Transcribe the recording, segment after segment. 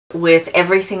With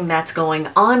everything that's going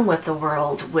on with the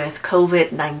world with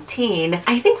COVID-19,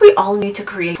 I think we all need to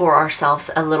create for ourselves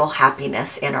a little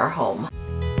happiness in our home.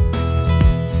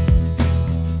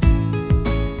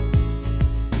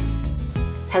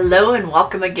 Hello and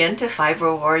welcome again to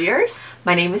FiberWarriors.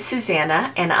 My name is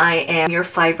Susanna and I am your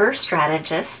fiber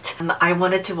strategist. I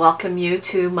wanted to welcome you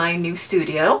to my new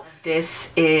studio.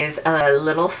 This is a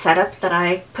little setup that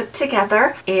I put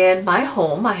together in my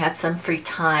home. I had some free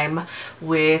time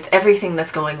with everything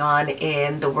that's going on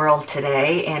in the world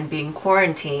today and being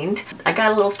quarantined. I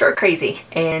got a little stir crazy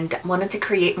and wanted to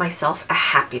create myself a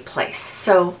happy place.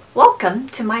 So welcome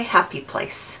to my happy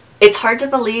place. It's hard to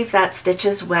believe that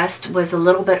Stitches West was a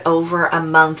little bit over a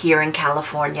month here in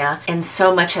California, and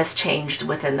so much has changed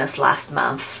within this last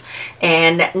month.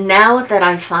 And now that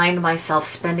I find myself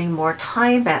spending more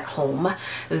time at home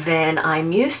than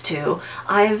I'm used to,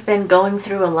 I've been going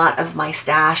through a lot of my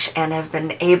stash and have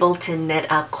been able to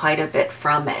knit up quite a bit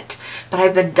from it. But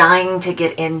I've been dying to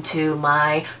get into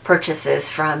my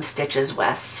purchases from Stitches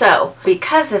West. So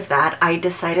because of that, I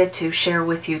decided to share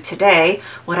with you today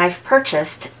what I've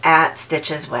purchased at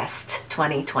Stitches West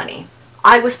 2020.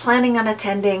 I was planning on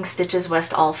attending Stitches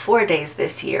West all 4 days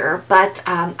this year, but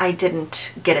I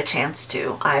didn't get a chance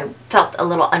to. I felt a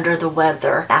little under the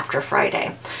weather after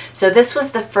Friday. So this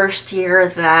was the first year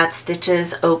that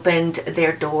Stitches opened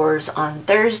their doors on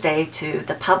Thursday to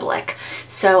the public.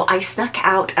 So I snuck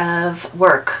out of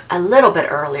work a little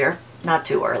bit earlier. Not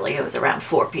too early, it was around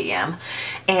 4 p.m.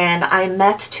 And I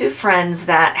met two friends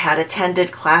that had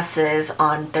attended classes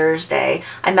on Thursday.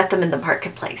 I met them in the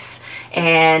marketplace.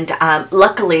 And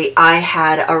luckily I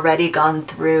had already gone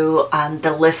through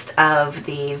the list of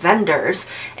the vendors,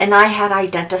 and I had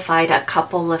identified a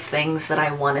couple of things that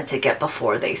I wanted to get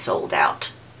before they sold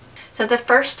out. So the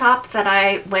first stop that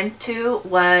I went to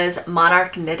was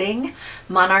Monarch Knitting.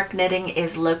 Monarch Knitting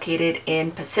is located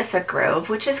in Pacific Grove,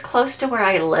 which is close to where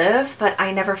I live, but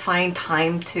I never find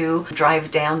time to drive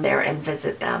down there and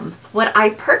visit them. What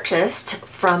I purchased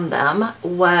from them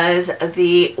was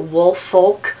the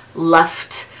Woolfolk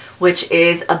Luft, which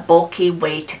is a bulky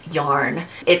weight yarn.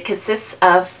 It consists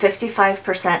of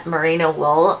 55% merino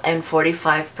wool and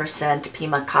 45%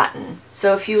 Pima cotton.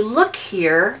 So if you look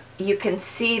here, you can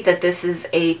see that this is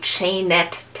a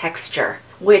chainette texture,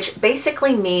 which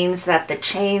basically means that the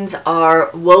chains are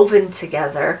woven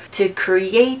together to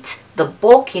create the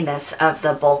bulkiness of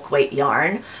the bulk weight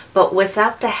yarn, but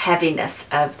without the heaviness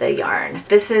of the yarn.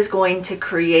 This is going to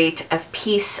create a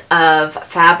piece of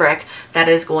fabric that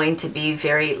is going to be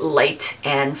very light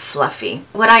and fluffy.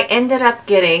 What I ended up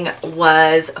getting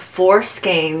was 4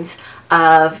 skeins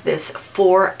of this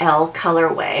 4L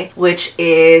colorway, which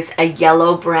is a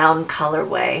yellow-brown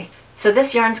colorway. So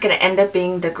this yarn is going to end up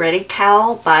being the Gritty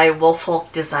Cowl by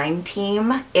Woolfolk Design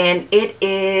Team, and it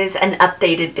is an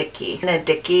updated dicky. And a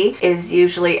dicky is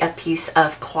usually a piece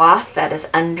of cloth that is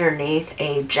underneath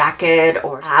a jacket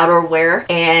or outerwear,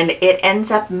 and it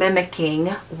ends up mimicking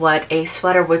what a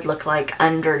sweater would look like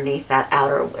underneath that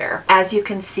outerwear. As you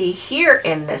can see here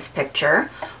in this picture,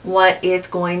 what it's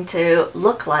going to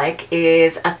look like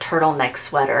is a turtleneck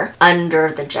sweater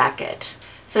under the jacket.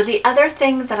 So the other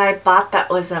thing that I bought that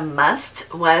was a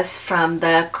must was from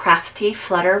the Crafty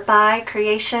Flutterby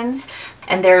Creations,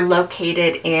 and they're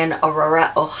located in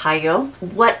Aurora, Ohio.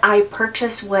 What I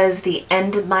purchased was the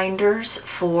end minders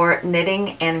for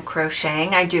knitting and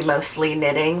crocheting. I do mostly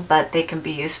knitting, but they can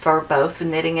be used for both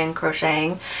knitting and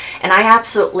crocheting. And I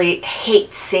absolutely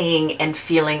hate seeing and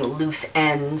feeling loose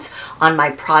ends on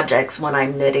my projects when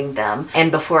I'm knitting them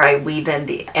and before I weave in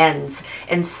the ends.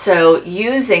 And so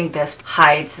using this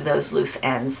hides those loose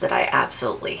ends that I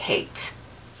absolutely hate.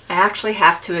 I actually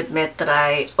have to admit that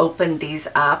I opened these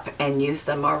up and used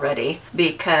them already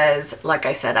because, like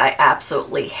I said, I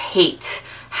absolutely hate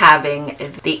having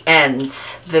the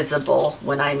ends visible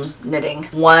when I'm knitting.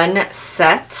 One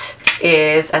set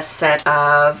is a set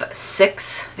of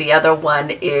 6. The other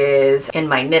one is in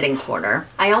my knitting corner.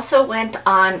 I also went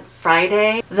on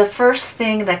Friday. The first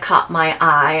thing that caught my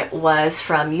eye was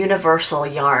from Universal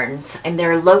Yarns, and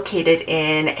they're located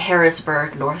in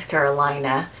Harrisburg, North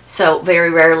Carolina. So very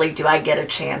rarely do I get a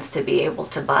chance to be able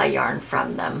to buy yarn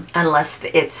from them unless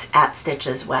it's at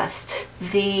Stitches West.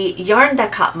 The yarn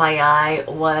that caught my eye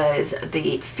was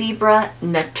the Fibra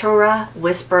Natura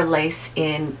Whisper Lace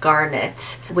in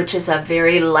Garnet, which is a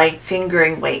very light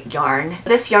fingering weight yarn.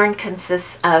 This yarn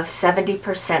consists of 70%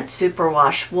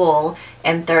 superwash wool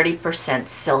and 30%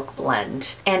 silk blend,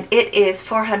 and it is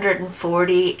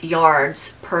 440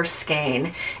 yards per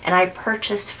skein, and I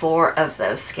purchased 4 of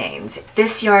those skeins.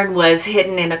 This yarn was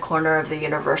hidden in a corner of the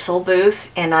Universal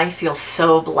booth, and I feel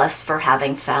so blessed for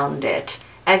having found it.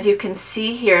 As you can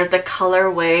see here, the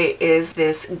colorway is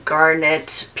this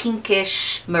garnet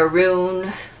pinkish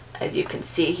maroon. As you can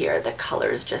see here, the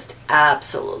color is just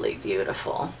absolutely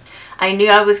beautiful. I knew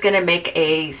I was going to make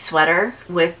a sweater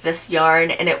with this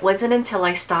yarn, and it wasn't until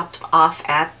I stopped off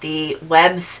at the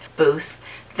Webs booth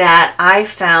that I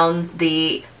found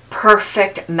the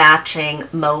perfect matching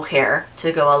mohair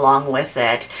to go along with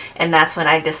it, and that's when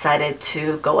I decided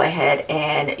to go ahead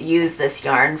and use this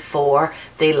yarn for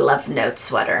the Love Note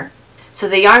sweater. So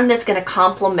the yarn that's going to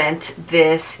complement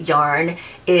this yarn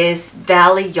is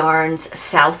Valley Yarns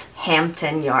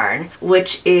Southampton yarn,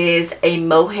 which is a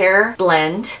mohair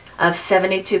blend of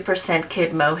 72%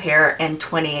 kid mohair and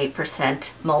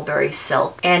 28% mulberry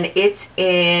silk, and it's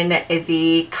in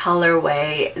the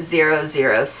colorway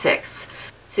 006.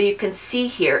 So you can see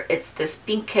here, it's this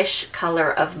pinkish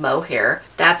color of mohair.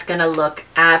 That's gonna look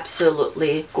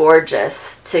absolutely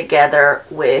gorgeous together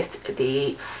with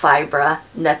the Fibra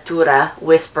Natura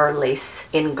Whisper Lace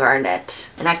in garnet.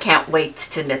 And I can't wait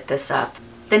to knit this up.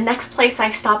 The next place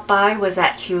I stopped by was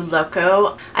at Hue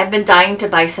Loco. I've been dying to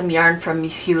buy some yarn from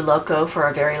Hue Loco for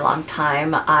a very long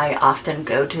time. I often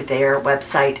go to their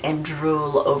website and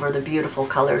drool over the beautiful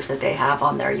colors that they have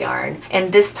on their yarn.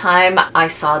 And this time I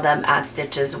saw them at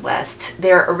Stitches West.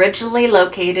 They're originally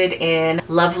located in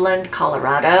Loveland,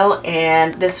 Colorado,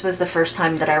 and this was the first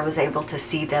time that I was able to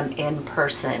see them in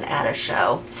person at a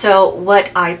show. So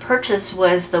what I purchased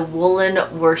was the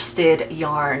woolen worsted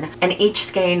yarn, and each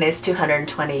skein is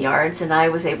 220 yards, and I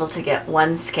was able to get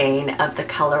one skein of the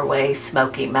colorway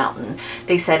Smoky Mountain.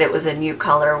 They said it was a new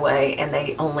colorway and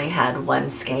they only had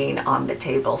one skein on the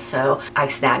table, so I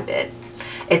snagged it.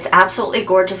 It's absolutely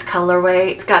gorgeous colorway.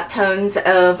 It's got tones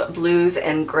of blues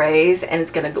and grays, and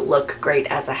it's going to look great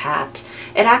as a hat.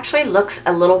 It actually looks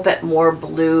a little bit more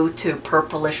blue to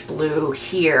purplish blue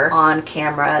here on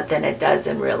camera than it does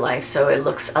in real life. So it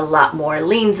looks a lot more,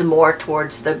 leans more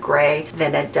towards the gray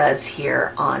than it does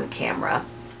here on camera.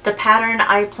 The pattern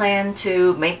I plan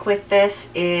to make with this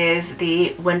is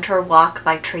the Winter Walk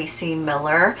by Tracy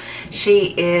Miller.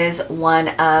 She is one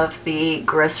of the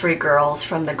grocery girls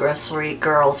from the Grocery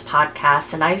Girls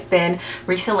podcast, and I've been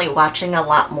recently watching a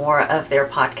lot more of their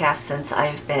podcast since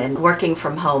I've been working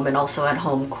from home and also at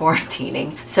home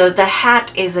quarantining. So the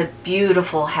hat is a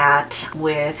beautiful hat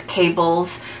with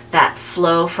cables that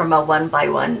flow from a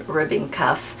 1x1 ribbing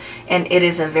cuff, and it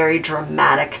is a very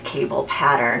dramatic cable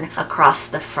pattern across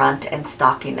the front and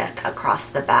stockinette across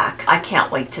the back. I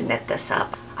can't wait to knit this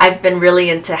up. I've been really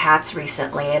into hats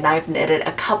recently, and I've knitted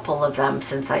a couple of them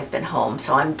since I've been home,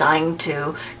 so I'm dying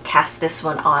to cast this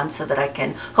one on so that I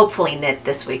can hopefully knit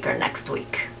this week or next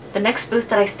week. The next booth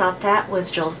that I stopped at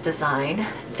was Jill's Design.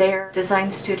 Their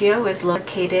design studio is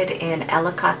located in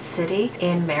Ellicott City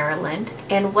in Maryland,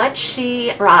 and what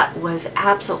she brought was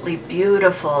absolutely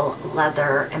beautiful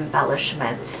leather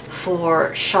embellishments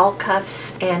for shawl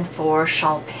cuffs and for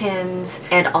shawl pins,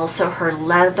 and also her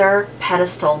leather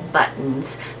pedestal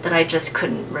buttons that I just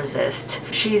couldn't resist.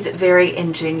 She's very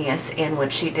ingenious in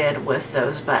what she did with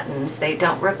those buttons. They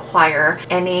don't require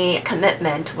any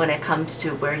commitment when it comes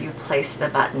to where you place the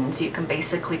buttons. You can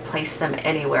basically place them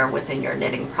anywhere within your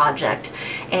knitting project,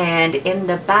 and in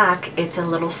the back it's a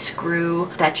little screw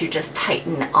that you just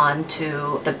tighten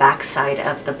onto the back side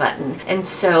of the button. And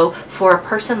so for a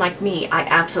person like me, I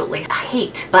absolutely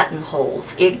hate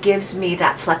buttonholes. It gives me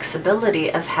that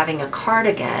flexibility of having a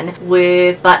cardigan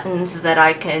with buttons that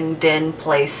I can then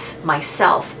place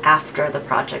myself after the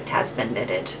project has been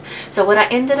knitted. So what I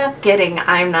ended up getting,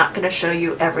 I'm not going to show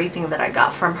you everything that I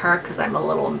got from her because I'm a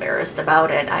little embarrassed about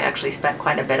it. I actually spent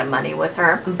quite a bit of money with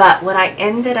her, but what I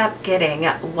ended up getting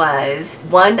was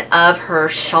one of her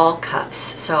shawl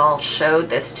cuffs. So I'll show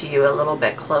this to you a little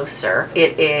bit closer.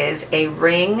 It is a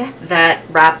ring that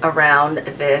wraps around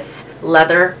this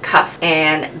leather cuff,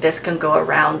 and this can go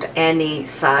around any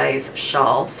size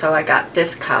shawl. So I got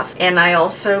this cuff, and I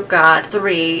also got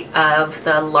 3 of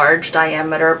the large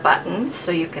diameter buttons.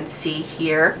 So you can see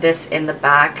here, this in the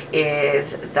back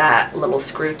is that little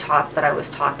screw top that I was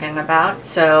talking about.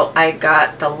 So I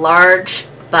got the large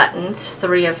buttons,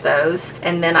 3 of those,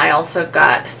 and then I also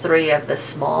got 3 of the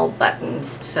small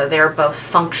buttons. So they're both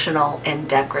functional and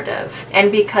decorative.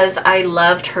 And because I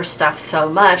loved her stuff so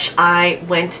much, I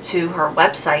went to her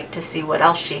website to see what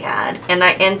else she had, and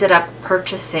I ended up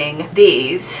purchasing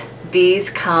these These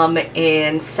come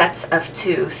in sets of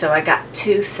 2, so I got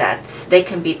 2 sets. They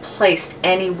can be placed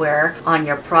anywhere on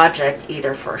your project,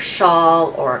 either for a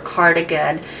shawl or a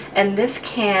cardigan, and this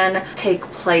can take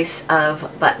place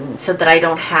of buttons so that I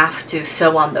don't have to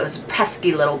sew on those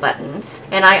pesky little buttons.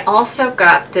 And I also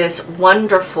got this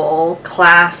wonderful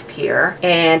clasp here,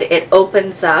 and it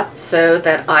opens up so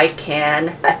that I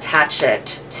can attach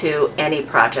it to any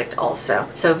project also.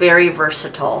 So very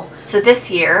versatile. So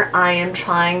this year I am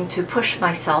trying to push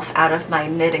myself out of my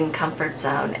knitting comfort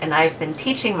zone, and I've been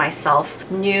teaching myself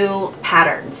new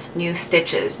patterns, new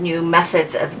stitches, new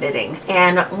methods of knitting.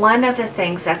 And one of the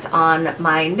things that's on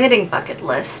my knitting bucket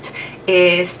list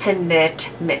is to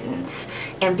knit mittens.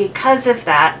 And because of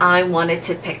that, I wanted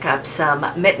to pick up some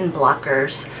mitten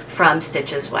blockers from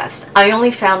Stitches West. I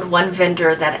only found one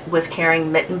vendor that was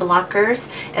carrying mitten blockers,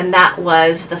 and that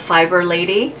was the Fiber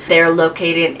Lady. They're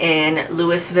located in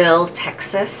Louisville,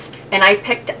 Texas. And I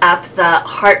picked up the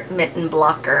heart mitten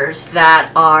blockers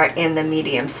that are in the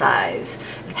medium size.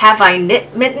 Have I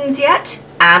knit mittens yet?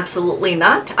 Absolutely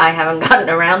not. I haven't gotten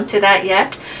around to that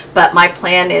yet, but my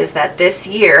plan is that this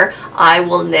year I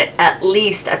will knit at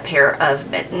least a pair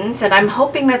of mittens, and I'm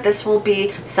hoping that this will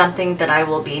be something that I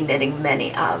will be knitting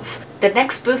many of. The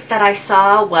next booth that I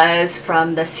saw was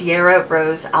from the Sierra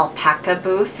Rose Alpaca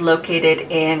booth located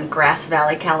in Grass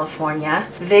Valley, California.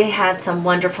 They had some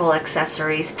wonderful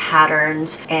accessories,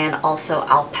 patterns, and also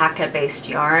alpaca-based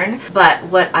yarn. But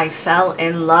what I fell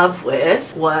in love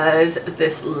with was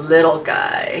this little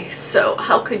guy. So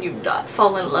how can you not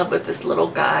fall in love with this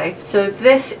little guy? So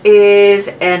this is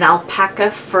an alpaca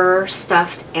fur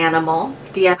stuffed animal.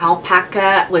 The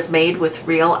alpaca was made with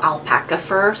real alpaca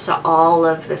fur, so all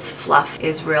of this fluff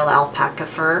is real alpaca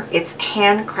fur. It's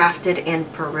handcrafted in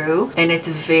Peru, and it's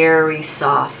very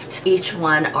soft. Each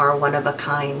one are one of a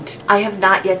kind. I have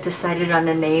not yet decided on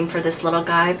a name for this little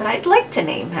guy, but I'd like to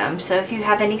name him. So if you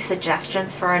have any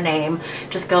suggestions for a name,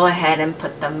 just go ahead and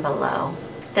put them below.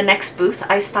 The next booth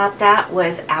I stopped at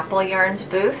was Apple Yarn's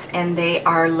booth, and they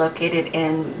are located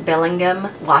in Bellingham,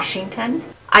 Washington.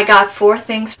 I got 4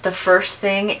 things. The first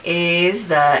thing is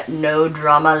the No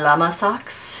Drama Llama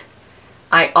socks.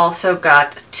 I also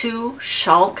got 2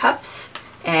 shawl cuffs,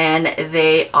 and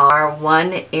they are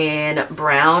one in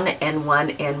brown and one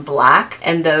in black,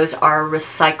 and those are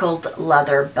recycled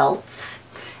leather belts.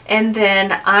 And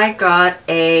then I got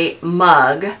a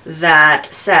mug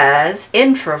that says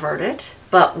introverted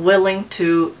but willing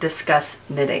to discuss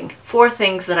knitting. 4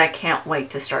 things that I can't wait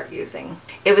to start using.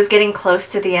 It was getting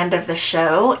close to the end of the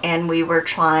show, and we were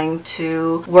trying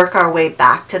to work our way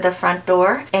back to the front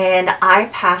door, and I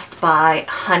passed by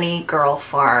Honey Girl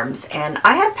Farms, and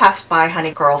I had passed by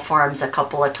Honey Girl Farms a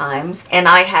couple of times, and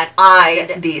I had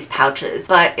eyed these pouches,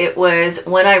 but it was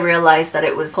when I realized that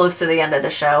it was close to the end of the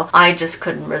show, I just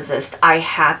couldn't resist. I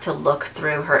had to look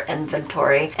through her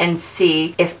inventory and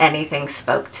see if anything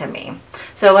spoke to me.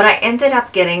 So what I ended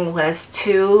up getting was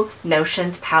 2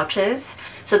 Notions pouches.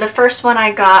 So the first one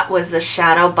I got was the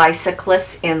Shadow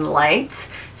Bicyclists in Lights.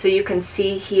 So you can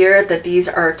see here that these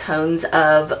are tones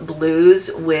of blues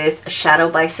with Shadow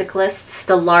Bicyclists.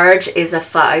 The large is a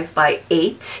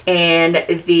 5x8,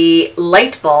 and the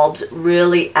light bulbs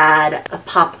really add a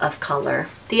pop of color.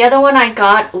 The other one I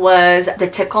got was the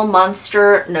Tickle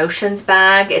Monster Notions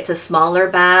bag. It's a smaller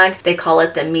bag. They call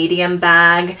it the medium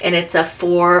bag, and it's a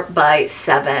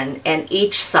 4x7, and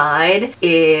each side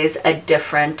is a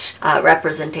different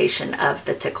representation of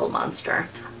the Tickle Monster.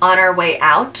 On our way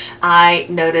out, I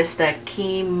noticed the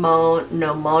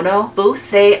Kimonomono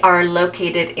booth. They are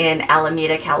located in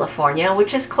Alameda, California,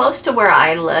 which is close to where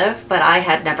I live, but I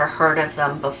had never heard of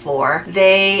them before.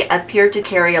 They appear to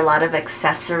carry a lot of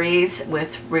accessories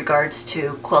with regards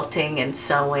to quilting and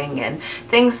sewing and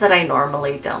things that I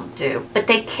normally don't do. But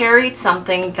they carried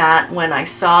something that when I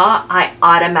saw, I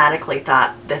automatically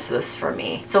thought this was for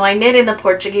me. So I knit in the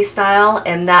Portuguese style,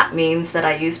 and that means that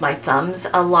I use my thumbs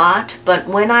a lot, but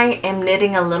when I am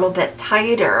knitting a little bit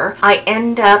tighter, I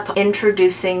end up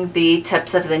introducing the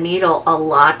tips of the needle a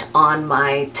lot on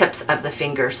my tips of the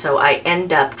finger. So I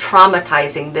end up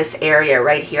traumatizing this area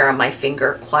right here on my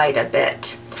finger quite a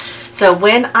bit. So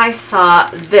when I saw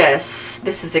this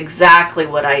is exactly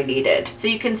what I needed. So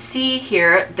you can see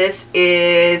here, this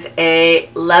is a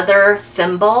leather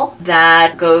thimble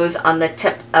that goes on the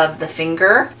tip of the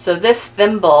finger. So this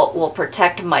thimble will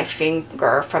protect my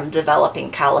finger from developing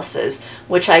calluses,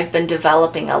 which I've been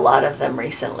developing a lot of them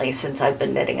recently since I've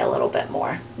been knitting a little bit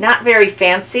more. Not very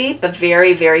fancy, but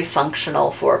very, very functional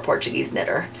for a Portuguese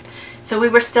knitter. So we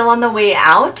were still on the way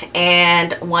out,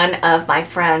 and one of my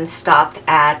friends stopped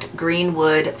at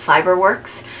Greenwood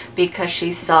Fiberworks because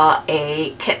she saw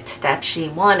a kit that she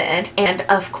wanted. And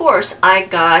of course, I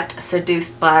got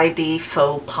seduced by the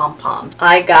faux pom-poms.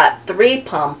 I got 3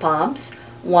 pom-poms.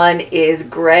 One is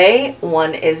gray,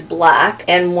 one is black,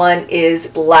 and one is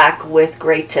black with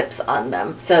gray tips on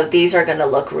them. So these are going to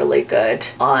look really good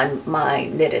on my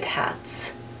knitted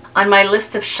hats. On my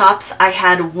list of shops, I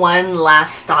had one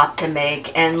last stop to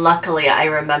make, and luckily I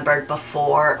remembered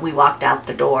before we walked out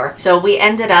the door. So we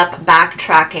ended up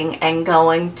backtracking and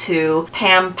going to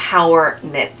Pam Power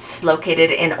Knits,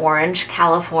 located in Orange,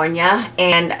 California,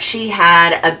 and she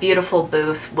had a beautiful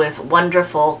booth with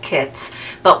wonderful kits.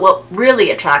 But what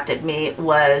really attracted me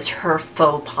was her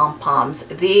faux pom-poms.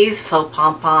 These faux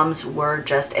pom-poms were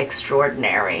just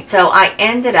extraordinary. So I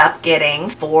ended up getting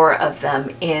 4 of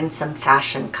them in some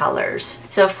fashion colors.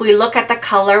 So if we look at the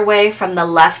colorway from the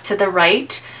left to the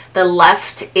right, the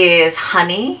left is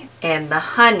honey, and the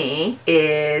honey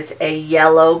is a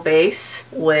yellow base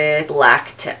with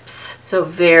black tips. So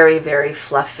very, very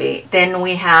fluffy. Then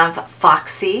we have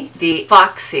Foxy. The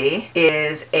Foxy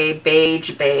is a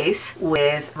beige base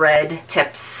with red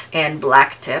tips and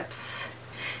black tips.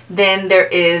 Then there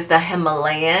is the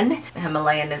Himalayan. The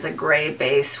Himalayan is a gray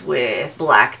base with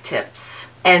black tips.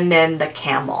 And then the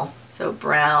Camel. So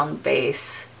brown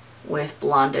base with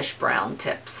blondish brown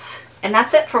tips. And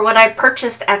that's it for what I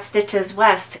purchased at Stitches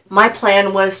West. My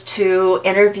plan was to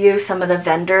interview some of the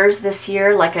vendors this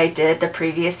year like I did the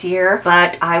previous year,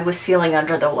 but I was feeling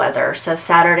under the weather. So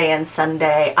Saturday and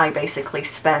Sunday, I basically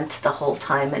spent the whole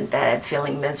time in bed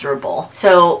feeling miserable.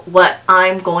 So what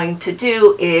I'm going to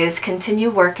do is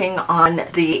continue working on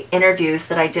the interviews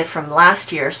that I did from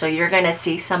last year. So you're going to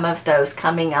see some of those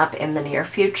coming up in the near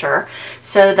future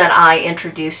so that I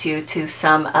introduce you to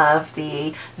some of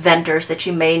the vendors that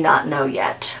you may not know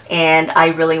yet, and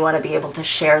I really want to be able to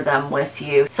share them with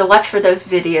you. So watch for those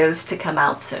videos to come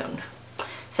out soon.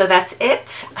 So that's it.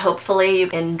 Hopefully you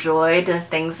enjoyed the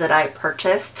things that I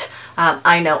purchased.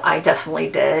 I know I definitely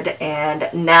did, and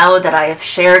now that I have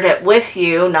shared it with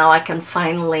you, now I can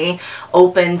finally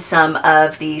open some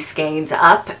of these skeins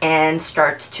up and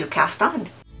start to cast on.